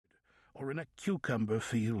or in a cucumber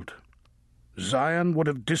field. Zion would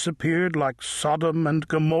have disappeared like Sodom and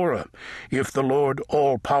Gomorrah if the Lord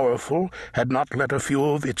all-powerful had not let a few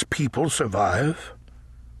of its people survive.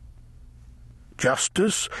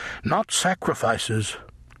 Justice, not sacrifices.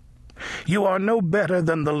 You are no better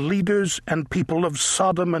than the leaders and people of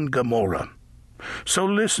Sodom and Gomorrah. So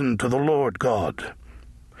listen to the Lord God.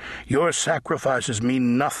 Your sacrifices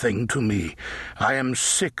mean nothing to me. I am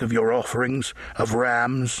sick of your offerings of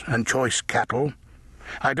rams and choice cattle.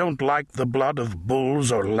 I don't like the blood of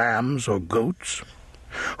bulls or lambs or goats.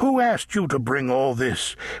 Who asked you to bring all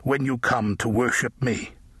this when you come to worship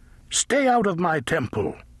me? Stay out of my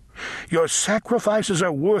temple. Your sacrifices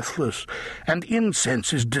are worthless, and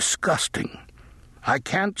incense is disgusting. I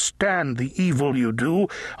can't stand the evil you do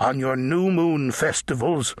on your new moon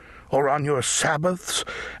festivals or on your Sabbaths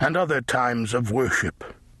and other times of worship.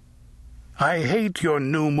 I hate your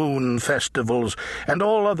new moon festivals and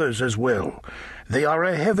all others as well. They are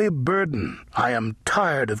a heavy burden I am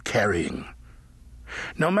tired of carrying.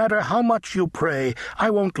 No matter how much you pray, I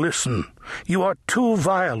won't listen. You are too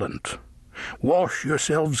violent. Wash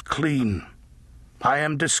yourselves clean. I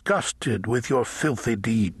am disgusted with your filthy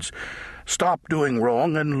deeds. Stop doing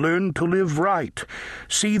wrong and learn to live right.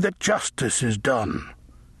 See that justice is done.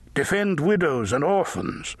 Defend widows and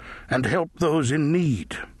orphans, and help those in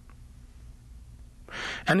need.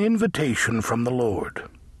 An invitation from the Lord.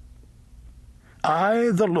 I,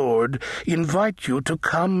 the Lord, invite you to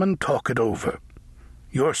come and talk it over.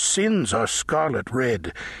 Your sins are scarlet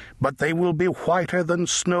red, but they will be whiter than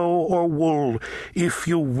snow or wool if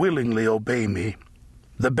you willingly obey me.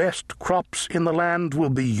 The best crops in the land will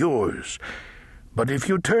be yours, but if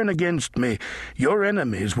you turn against me, your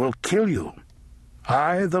enemies will kill you.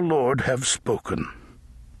 I, the Lord, have spoken.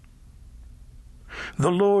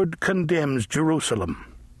 The Lord condemns Jerusalem.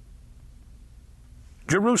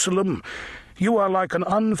 Jerusalem, you are like an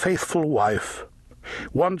unfaithful wife.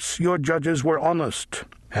 Once your judges were honest,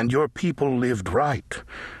 and your people lived right.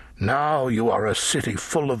 Now you are a city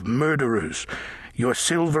full of murderers. Your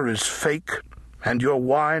silver is fake, and your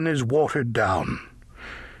wine is watered down.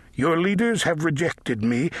 Your leaders have rejected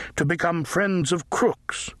me to become friends of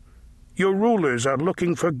crooks. Your rulers are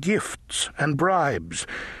looking for gifts and bribes.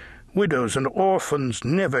 Widows and orphans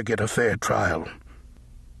never get a fair trial.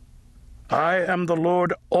 I am the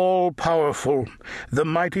Lord all-powerful, the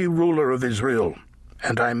mighty ruler of Israel,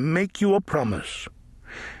 and I make you a promise.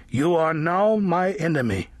 You are now my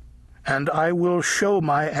enemy, and I will show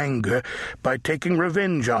my anger by taking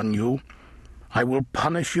revenge on you. I will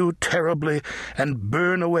punish you terribly and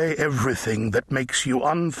burn away everything that makes you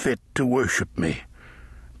unfit to worship me.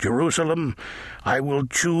 Jerusalem, I will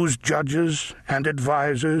choose judges and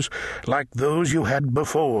advisers like those you had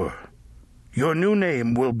before. Your new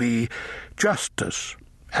name will be Justice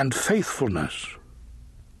and Faithfulness.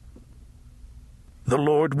 The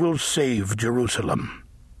Lord will save Jerusalem.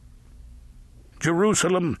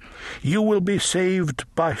 Jerusalem, you will be saved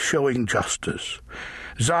by showing justice.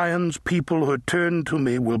 Zion's people who turn to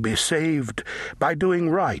me will be saved by doing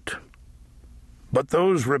right. But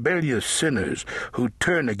those rebellious sinners who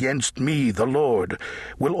turn against me, the Lord,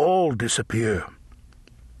 will all disappear.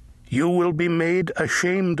 You will be made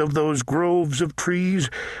ashamed of those groves of trees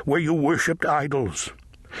where you worshipped idols.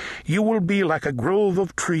 You will be like a grove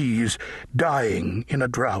of trees dying in a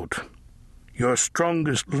drought. Your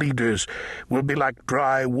strongest leaders will be like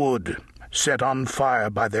dry wood set on fire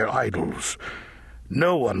by their idols.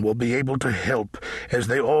 No one will be able to help as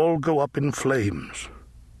they all go up in flames.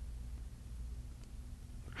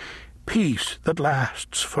 Peace that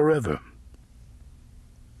lasts forever.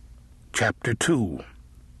 Chapter 2.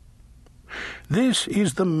 This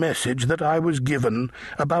is the message that I was given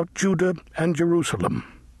about Judah and Jerusalem.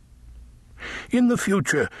 In the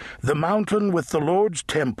future, the mountain with the Lord's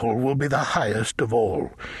temple will be the highest of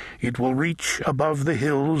all. It will reach above the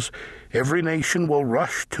hills. Every nation will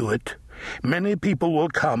rush to it. Many people will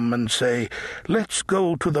come and say, "Let's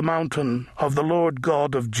go to the mountain of the Lord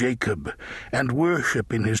God of Jacob and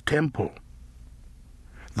worship in his temple."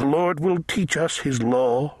 The Lord will teach us his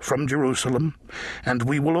law from Jerusalem, and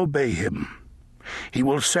we will obey him. He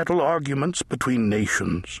will settle arguments between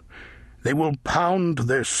nations. They will pound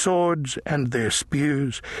their swords and their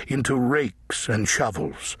spears into rakes and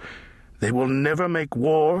shovels. They will never make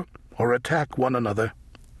war or attack one another.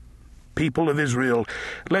 People of Israel,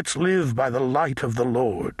 let's live by the light of the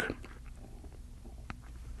Lord.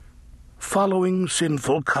 Following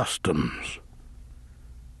sinful customs.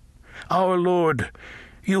 Our Lord,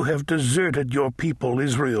 you have deserted your people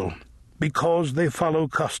Israel because they follow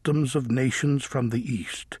customs of nations from the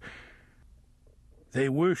east. They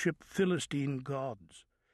worship Philistine gods.